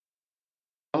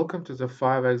welcome to the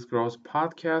 5x Growth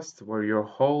podcast, where your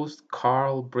host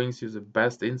Carl brings you the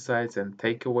best insights and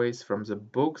takeaways from the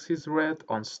books he's read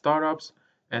on startups,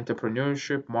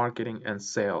 entrepreneurship, marketing, and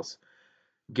sales.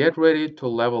 Get ready to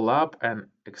level up and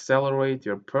accelerate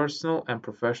your personal and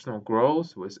professional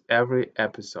growth with every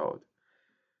episode.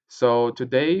 So,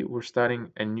 today we're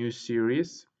starting a new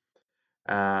series,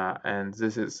 and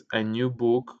this is a new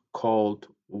book called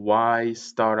Why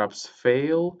Startups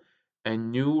Fail, a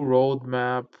new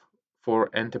roadmap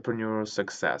for entrepreneurial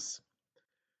success.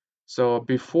 So,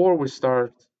 before we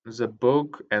start the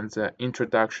book and the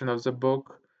introduction of the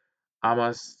book, I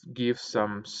must give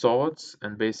some thoughts,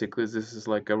 and basically, this is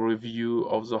like a review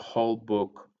of the whole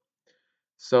book.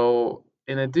 So,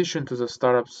 in addition to the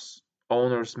startup's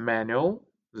owner's manual,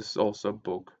 this is also a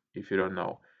book if you don't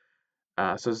know.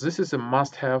 So this is a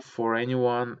must-have for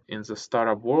anyone in the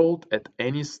startup world at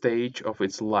any stage of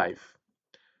its life.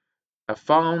 A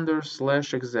founder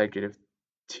slash executive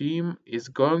team is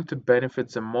going to benefit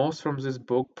the most from this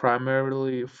book,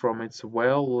 primarily from its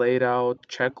well laid out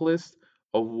checklist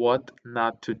of what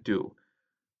not to do.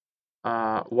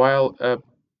 While a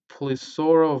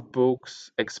plethora of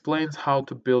books explains how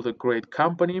to build a great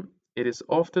company, it is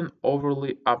often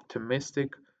overly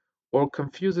optimistic or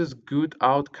confuses good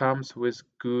outcomes with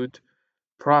good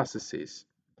processes.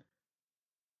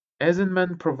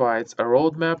 Eisenman provides a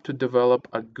roadmap to develop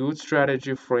a good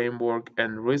strategy framework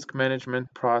and risk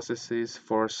management processes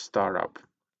for a startup.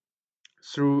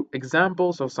 Through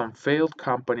examples of some failed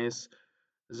companies,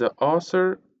 the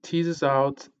author teases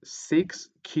out six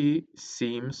key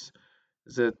themes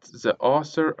that the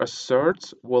author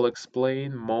asserts will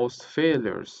explain most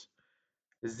failures.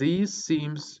 These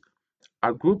themes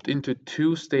are grouped into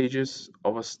two stages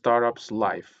of a startup's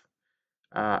life.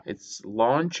 It's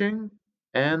launching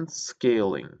and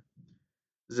scaling.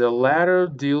 The latter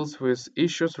deals with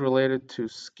issues related to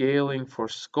scaling for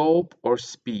scope or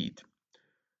speed.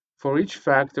 For each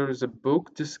factor, the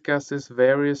book discusses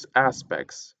various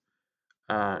aspects,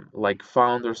 like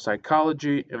founder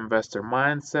psychology, investor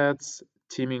mindsets,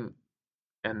 teaming,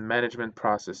 and management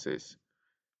processes.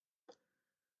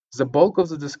 The bulk of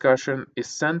the discussion is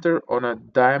centered on a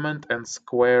diamond and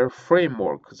square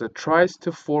framework that tries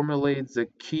to formulate the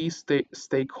key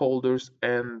stakeholders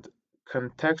and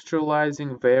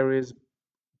contextualizing various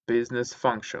business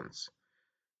functions.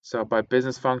 So, by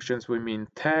business functions, we mean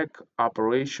tech,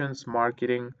 operations,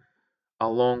 marketing,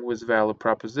 along with value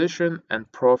proposition and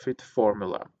profit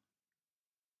formula.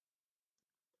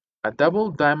 A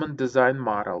double diamond design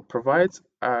model provides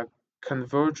a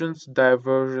convergence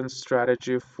divergence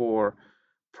strategy for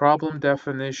problem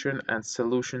definition and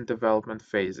solution development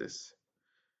phases.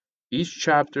 Each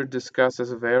chapter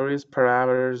discusses various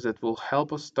parameters that will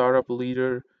help a startup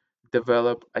leader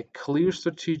develop a clear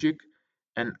strategic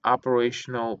and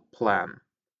operational plan.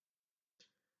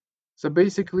 So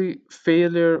basically,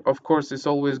 failure, of course, is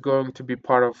always going to be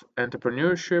part of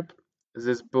entrepreneurship.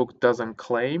 This book doesn't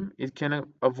claim it can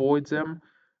avoid them,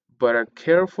 but a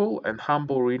careful and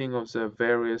humble reading of the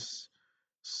various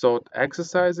thought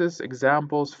exercises,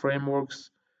 examples, frameworks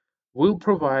will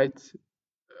provide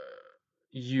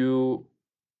you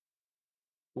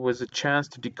with a chance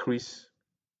to decrease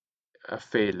a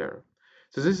failure.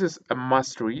 So this is a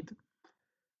must read.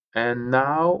 And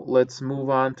now let's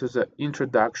move on to the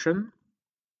introduction.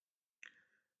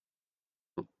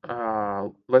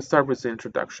 Let's start with the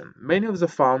introduction. Many of the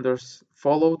founders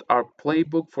followed our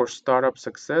playbook for startup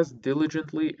success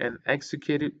diligently and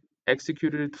executed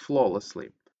it flawlessly.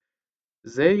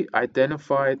 They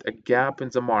identified a gap in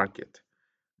the market,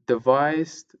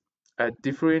 devised a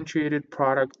differentiated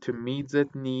product to meet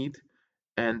that need,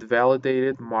 and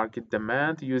validated market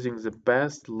demand using the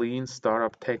best lean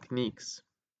startup techniques.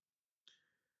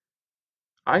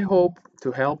 I hope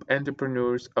to help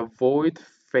entrepreneurs avoid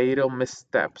fatal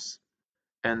missteps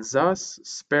and thus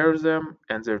spare them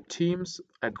and their teams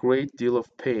a great deal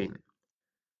of pain.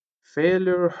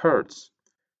 Failure hurts,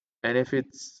 and if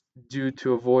it's due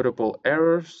to avoidable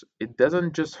errors, it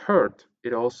doesn't just hurt,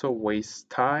 it also wastes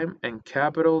time and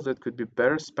capital that could be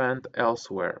better spent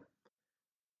elsewhere.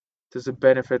 To the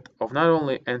benefit of not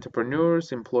only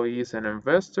entrepreneurs, employees, and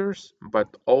investors,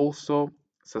 but also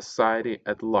society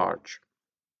at large.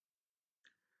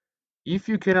 If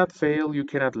you cannot fail, you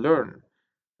cannot learn.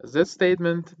 This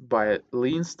statement by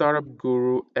lean startup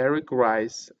guru Eric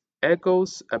Rice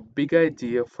echoes a big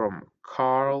idea from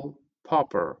Karl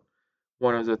Popper,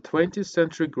 one of the 20th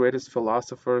century greatest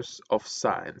philosophers of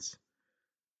science.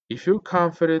 If you're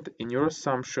confident in your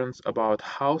assumptions about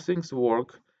how things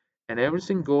work and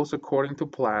everything goes according to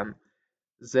plan,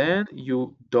 then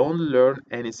you don't learn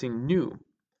anything new.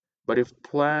 But if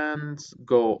plans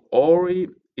go awry,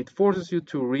 it forces you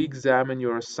to re examine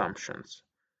your assumptions.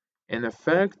 In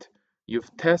effect,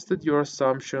 you've tested your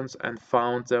assumptions and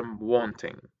found them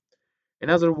wanting. In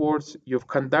other words, you've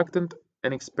conducted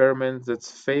an experiment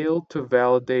that's failed to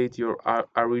validate your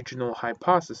original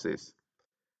hypothesis.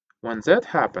 When that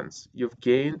happens, you've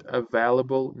gained a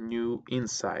valuable new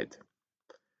insight.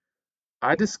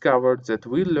 I discovered that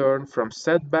we learn from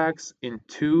setbacks in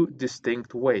two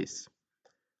distinct ways: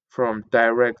 from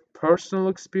direct personal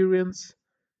experience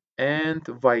and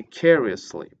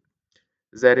vicariously,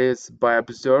 that is, by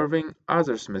observing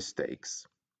others' mistakes.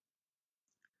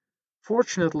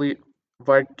 Fortunately,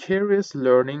 vicarious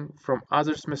learning from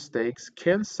others' mistakes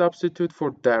can substitute for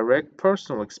direct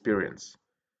personal experience.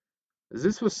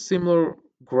 This was similar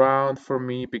ground for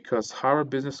me because Harvard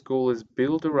Business School is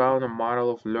built around a model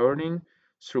of learning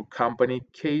through company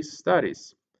case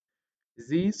studies.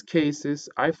 These cases,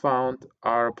 I found,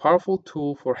 are a powerful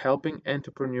tool for helping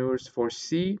entrepreneurs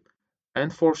foresee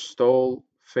and forestall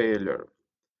failure.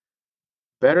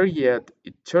 Better yet,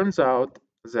 it turns out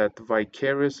that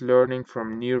vicarious learning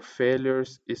from near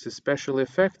failures is especially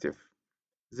effective.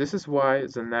 This is why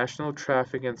the National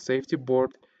Traffic and Safety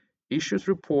Board issues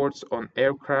reports on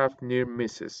aircraft near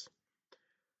misses.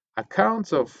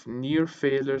 Accounts of near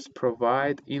failures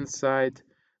provide insight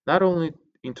not only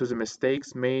into the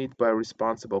mistakes made by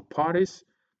responsible parties,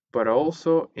 but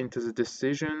also into the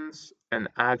decisions and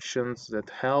actions that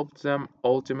helped them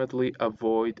ultimately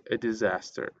avoid a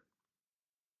disaster.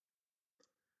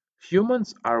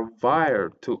 Humans are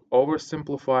wired to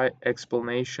oversimplify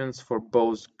explanations for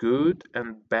both good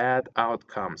and bad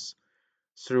outcomes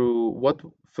through what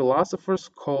philosophers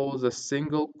call the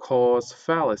single cause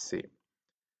fallacy.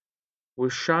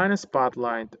 We shine a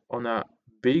spotlight on a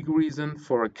big reason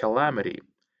for a calamity,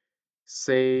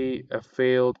 say a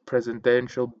failed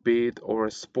presidential bid or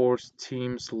a sports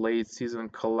team's late season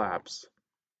collapse,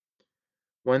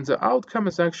 when the outcome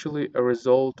is actually a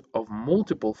result of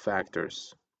multiple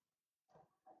factors.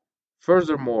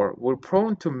 Furthermore, we're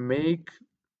prone to make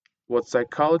what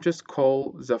psychologists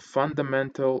call the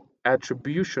fundamental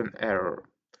attribution error.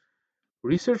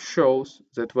 Research shows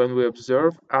that when we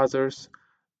observe others,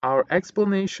 our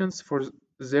explanations for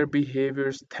their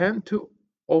behaviors tend to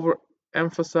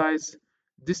overemphasize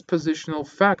dispositional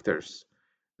factors,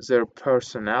 their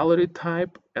personality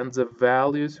type, and the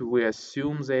values we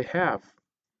assume they have,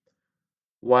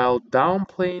 while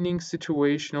downplaying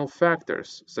situational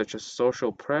factors such as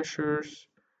social pressures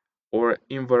or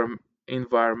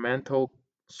environmental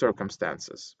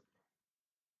circumstances.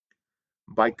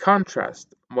 By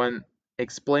contrast, when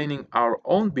explaining our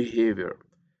own behavior,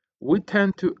 we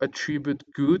tend to attribute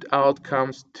good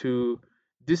outcomes to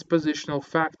dispositional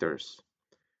factors,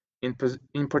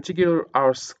 in particular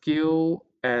our skill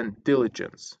and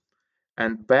diligence,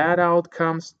 and bad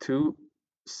outcomes to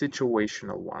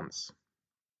situational ones.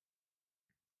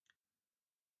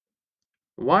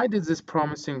 Why did this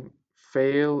promising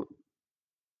fail?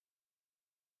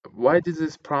 Why did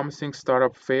this promising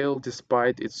startup fail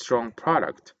despite its strong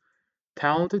product,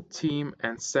 talented team,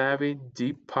 and savvy,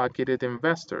 deep-pocketed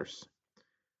investors?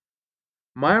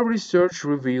 My research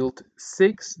revealed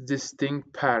six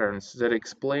distinct patterns that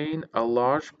explain a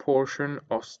large portion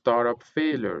of startup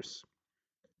failures.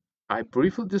 I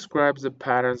briefly describe the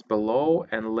patterns below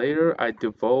and later I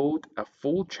devote a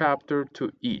full chapter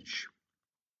to each.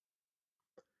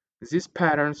 These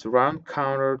patterns run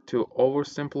counter to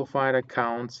oversimplified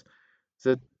accounts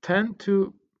that tend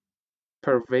to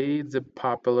pervade the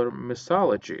popular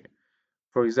mythology.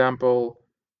 For example,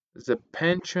 the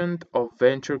penchant of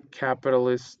venture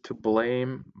capitalists to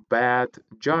blame bad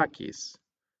jockeys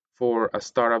for a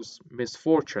startup's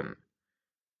misfortune.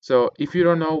 So, if you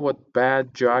don't know what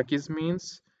bad jockeys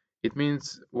means, it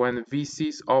means when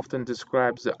VCs often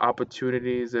describes the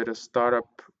opportunities that a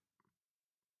startup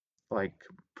like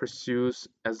pursues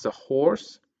as a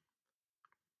horse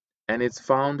and its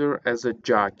founder as a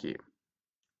jockey.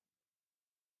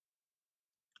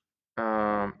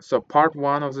 So part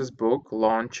one of this book,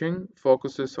 Launching,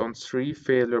 focuses on three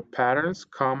failure patterns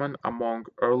common among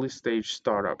early stage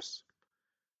startups.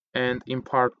 And in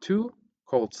part two,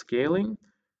 called Scaling,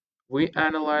 we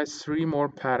analyze three more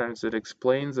patterns that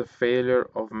explain the failure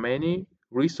of many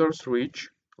resource-rich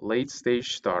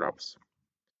late-stage startups.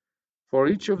 For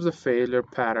each of the failure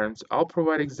patterns, I'll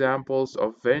provide examples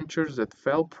of ventures that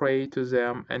fell prey to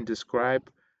them and describe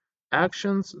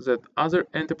actions that other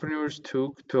entrepreneurs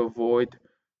took to avoid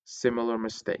similar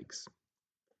mistakes.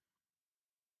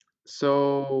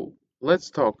 So let's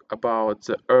talk about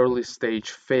the early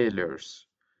stage failures.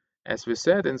 As we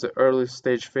said, in the early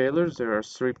stage failures, there are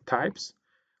three types.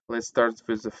 Let's start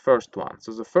with the first one.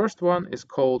 So the first one is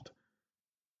called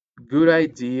Good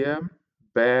Idea,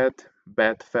 Bad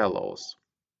Bedfellows.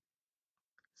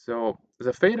 So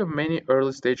the fate of many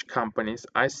early stage companies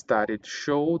I studied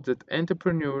showed that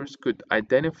entrepreneurs could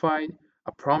identify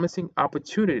a promising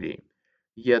opportunity,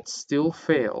 yet still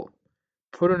fail.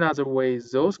 Put another way,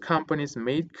 those companies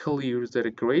made clear that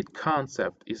a great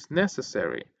concept is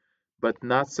necessary, but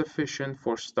not sufficient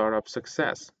for startup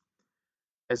success.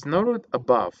 As noted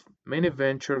above, many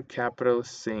venture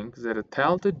capitalists think that a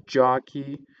talented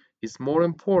jockey is more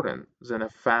important than a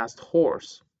fast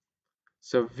horse.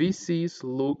 So VCs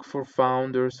look for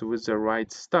founders with the right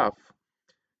stuff,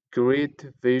 great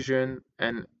vision,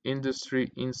 and industry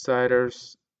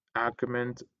insiders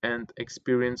acumen and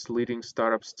experience leading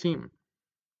startups team.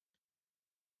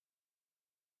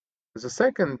 The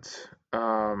second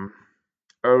um,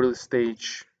 early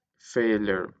stage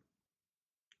failure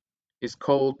is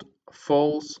called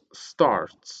false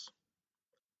starts.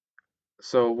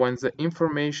 So when the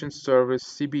information service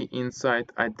CB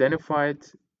Insight identified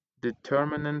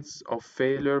determinants of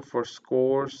failure for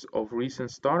scores of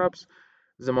recent startups,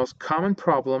 the most common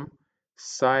problem,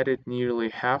 cited nearly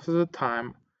half of the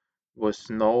time, was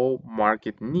no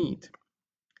market need,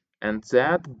 and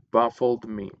that baffled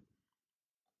me.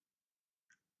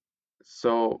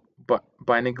 So, but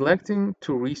by neglecting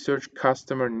to research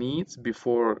customer needs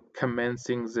before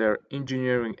commencing their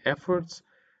engineering efforts,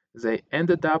 they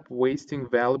ended up wasting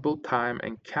valuable time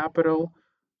and capital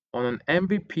on an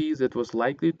MVP that was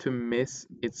likely to miss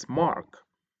its mark.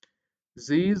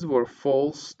 These were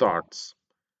false starts.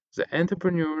 The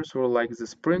entrepreneurs were like the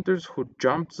sprinters who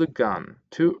jumped the gun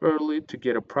too early to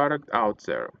get a product out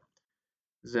there.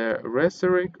 The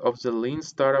rhetoric of the lean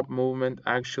startup movement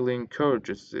actually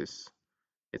encourages this.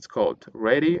 It's called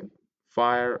ready,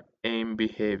 fire, aim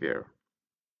behavior.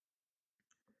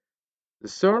 The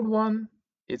third one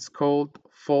is called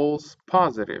false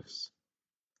positives.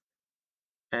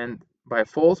 And by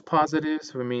false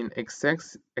positives, we mean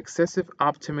excessive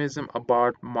optimism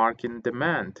about market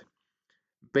demand,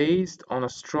 based on a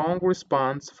strong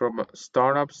response from a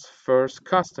startup's first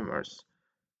customers,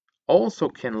 also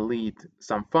can lead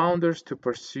some founders to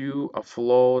pursue a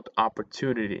flawed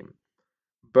opportunity,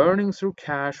 burning through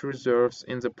cash reserves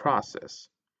in the process.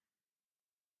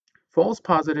 False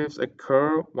positives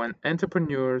occur when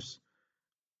entrepreneurs,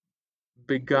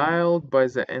 beguiled by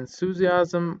the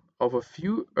enthusiasm of a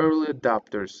few early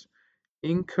adopters,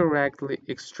 incorrectly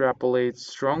extrapolate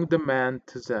strong demand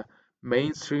to the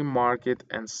mainstream market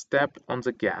and step on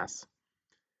the gas.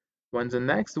 When the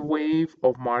next wave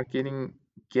of marketing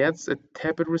gets a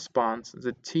tepid response,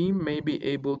 the team may be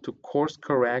able to course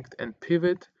correct and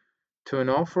pivot to an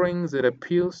offering that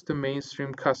appeals to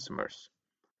mainstream customers.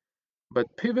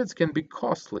 But pivots can be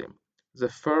costly. The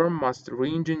firm must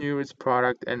re-engineer its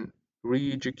product and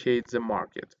re-educate the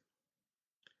market.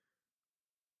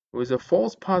 With a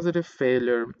false positive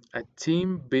failure, a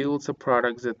team builds a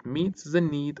product that meets the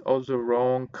need of the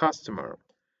wrong customer,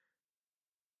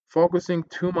 focusing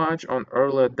too much on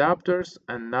early adopters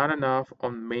and not enough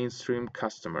on mainstream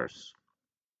customers.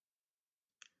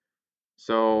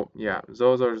 So, yeah,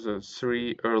 those are the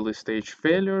three early stage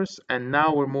failures, and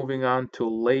now we're moving on to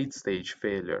late stage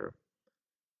failure.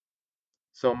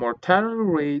 So, mortality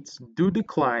rates do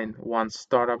decline once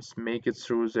startups make it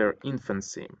through their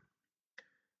infancy,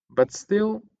 but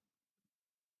still,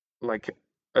 like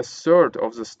a third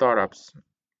of the startups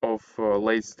of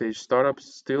late stage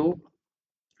startups still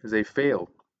they fail.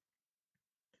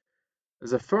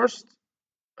 The first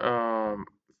um,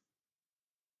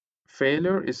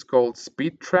 failure is called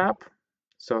speed trap.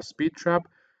 So speed trap,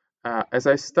 as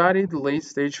I studied late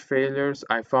stage failures,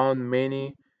 I found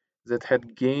many that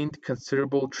had gained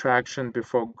considerable traction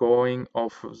before going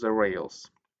off the rails.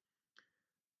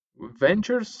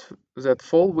 Ventures that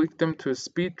fall victim to a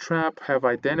speed trap have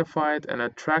identified an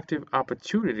attractive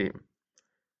opportunity.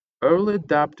 Early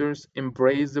adopters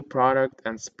embrace the product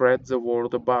and spread the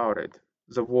word about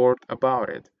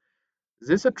it.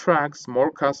 This attracts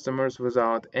more customers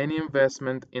without any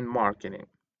investment in marketing.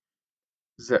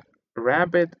 The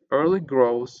rapid early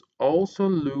growth also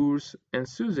lures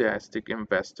enthusiastic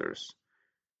investors.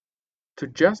 To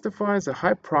justify the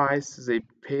high price they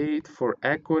paid for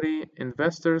equity,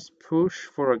 investors push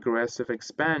for aggressive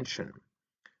expansion.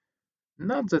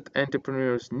 Not that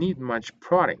entrepreneurs need much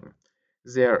prodding,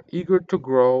 they are eager to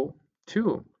grow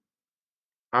too.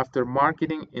 After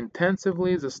marketing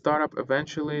intensively, the startup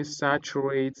eventually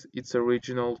saturates its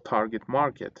original target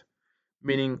market,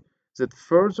 meaning that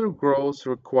further growth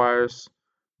requires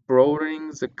broadening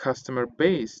the customer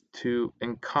base to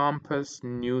encompass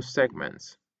new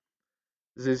segments.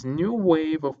 This new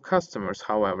wave of customers,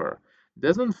 however,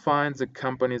 doesn't find the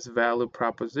company's value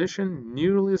proposition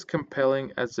nearly as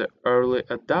compelling as the early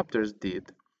adopters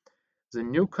did. The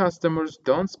new customers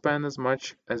don't spend as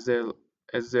much as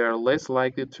they are less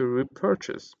likely to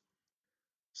repurchase.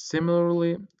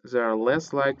 Similarly, they are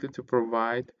less likely to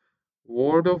provide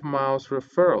word of mouth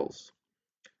referrals.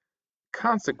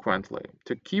 Consequently,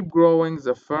 to keep growing,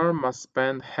 the firm must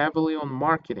spend heavily on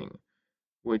marketing,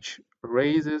 which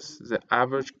raises the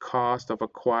average cost of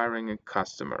acquiring a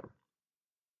customer.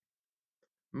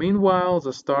 Meanwhile,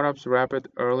 the startup's rapid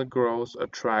early growth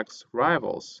attracts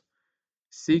rivals.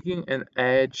 Seeking an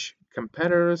edge,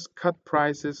 competitors cut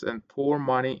prices and pour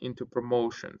money into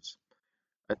promotions.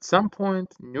 At some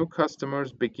point, new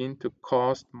customers begin to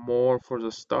cost more for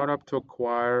the startup to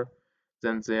acquire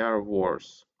than they are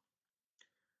worth.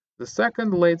 The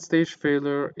second late-stage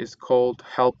failure is called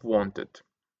help wanted.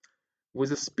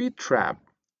 With a speed trap,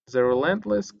 the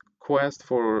relentless quest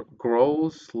for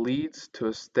growth leads to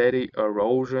a steady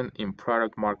erosion in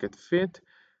product market fit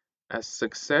as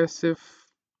successive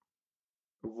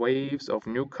waves of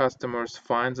new customers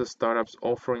find the startups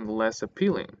offering less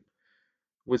appealing.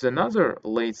 With another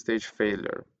late-stage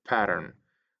failure pattern,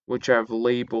 which I've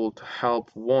labeled help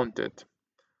wanted,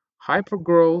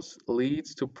 hypergrowth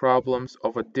leads to problems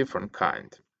of a different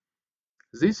kind.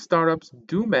 These startups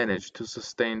do manage to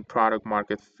sustain product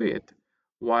market fit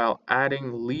while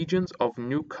adding legions of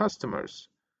new customers,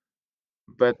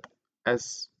 but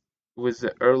as with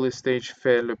the early stage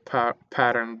failure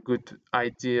pattern good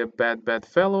idea bad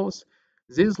fellows,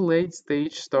 these late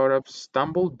stage startups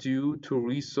stumble due to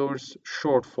resource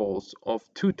shortfalls of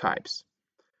two types.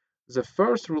 The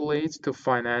first relates to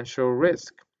financial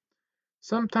risk.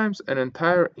 Sometimes an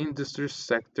entire industry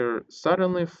sector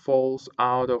suddenly falls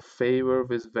out of favor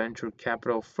with venture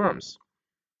capital firms,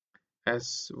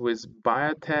 as with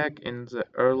biotech in the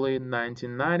early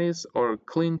 1990s or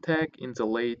cleantech in the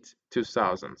late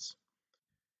 2000s.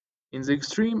 In the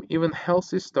extreme, even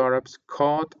healthy startups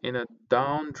caught in a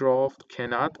downdraft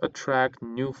cannot attract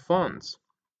new funds.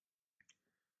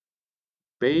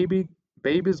 Baby,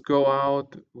 babies go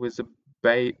out with the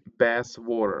bath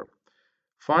water.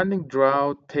 Funding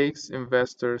drought takes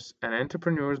investors and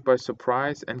entrepreneurs by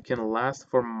surprise and can last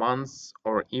for months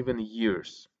or even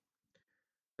years.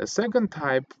 The second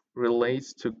type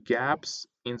relates to gaps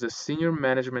in the senior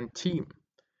management team.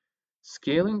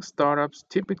 Scaling startups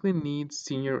typically need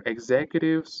senior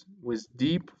executives with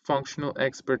deep functional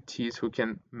expertise who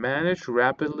can manage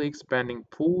rapidly expanding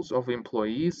pools of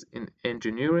employees in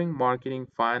engineering, marketing,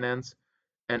 finance,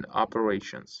 and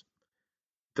operations.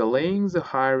 Delaying the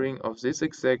hiring of these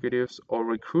executives or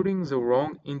recruiting the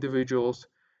wrong individuals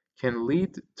can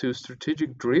lead to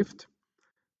strategic drift,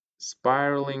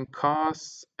 spiraling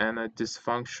costs, and a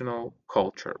dysfunctional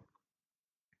culture.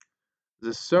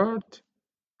 The third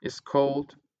is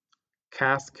called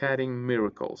cascading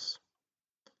miracles.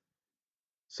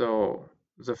 So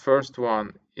the first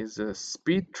one is a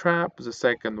speed trap, the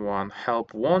second one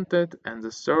help wanted, and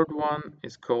the third one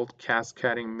is called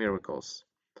cascading miracles.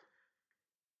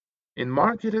 In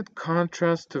marketed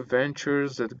contrast to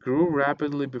ventures that grew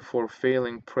rapidly before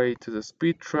failing prey to the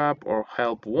speed trap or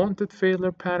help wanted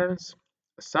failure patterns,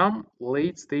 some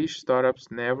late stage startups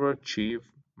never achieve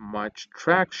much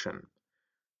traction.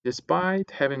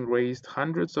 Despite having raised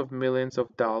hundreds of millions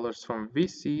of dollars from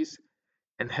VCs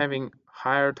and having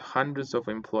hired hundreds of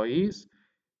employees,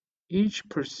 each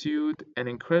pursued an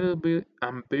incredibly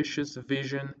ambitious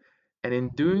vision and in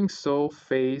doing so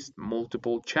faced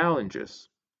multiple challenges.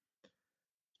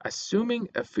 Assuming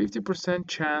a 50%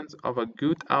 chance of a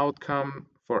good outcome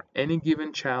for any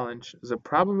given challenge, the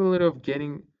probability of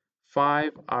getting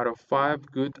 5 out of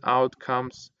 5 good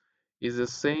outcomes is the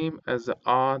same as the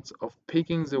odds of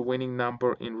picking the winning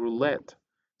number in roulette,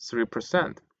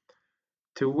 3%.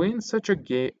 To win such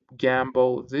a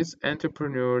gamble, these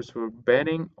entrepreneurs were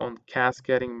betting on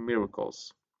cascading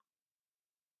miracles.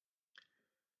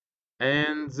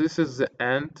 And this is the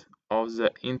end of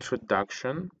the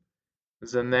introduction.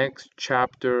 The next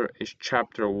chapter is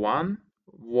chapter 1,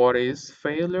 what is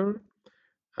failure?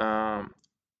 Um,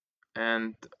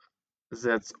 and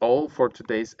that's all for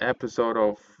today's episode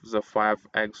of the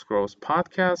 5x Growth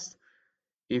podcast.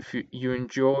 If you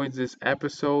enjoyed this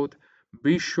episode,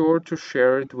 be sure to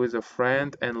share it with a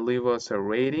friend and leave us a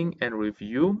rating and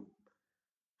review.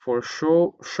 For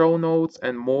show notes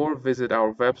and more, visit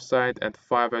our website at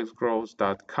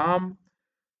 5xgrowth.com.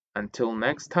 Until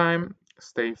next time,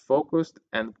 stay focused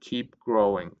and keep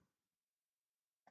growing.